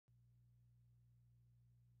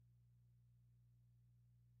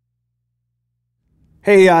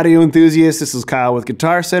Hey audio enthusiasts, this is Kyle with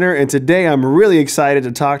Guitar Center, and today I'm really excited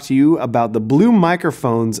to talk to you about the Blue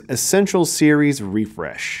Microphones Essential Series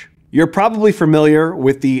Refresh. You're probably familiar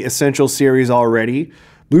with the Essential Series already.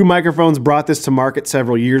 Blue Microphones brought this to market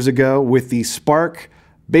several years ago with the Spark,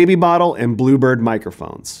 Baby Bottle, and Bluebird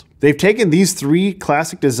microphones. They've taken these three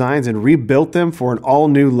classic designs and rebuilt them for an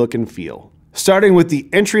all-new look and feel. Starting with the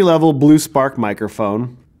entry-level Blue Spark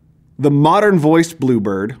microphone, the modern voiced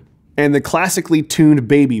Bluebird, and the classically tuned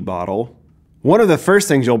Baby Bottle. One of the first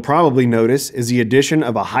things you'll probably notice is the addition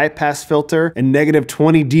of a high-pass filter and negative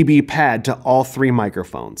 20 dB pad to all three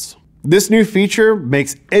microphones. This new feature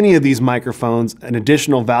makes any of these microphones an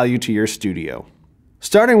additional value to your studio.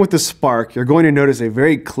 Starting with the Spark, you're going to notice a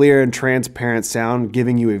very clear and transparent sound,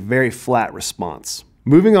 giving you a very flat response.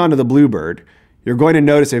 Moving on to the Bluebird, you're going to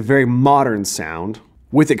notice a very modern sound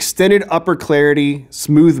with extended upper clarity,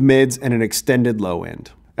 smooth mids, and an extended low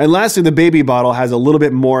end. And lastly, the Baby Bottle has a little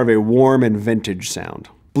bit more of a warm and vintage sound.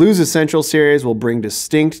 Blue's Essential Series will bring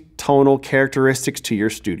distinct tonal characteristics to your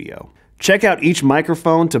studio. Check out each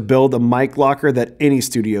microphone to build a mic locker that any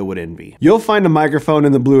studio would envy. You'll find a microphone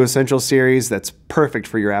in the Blue Essential Series that's perfect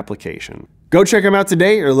for your application. Go check them out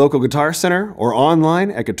today at your local Guitar Center or online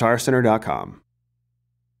at guitarcenter.com.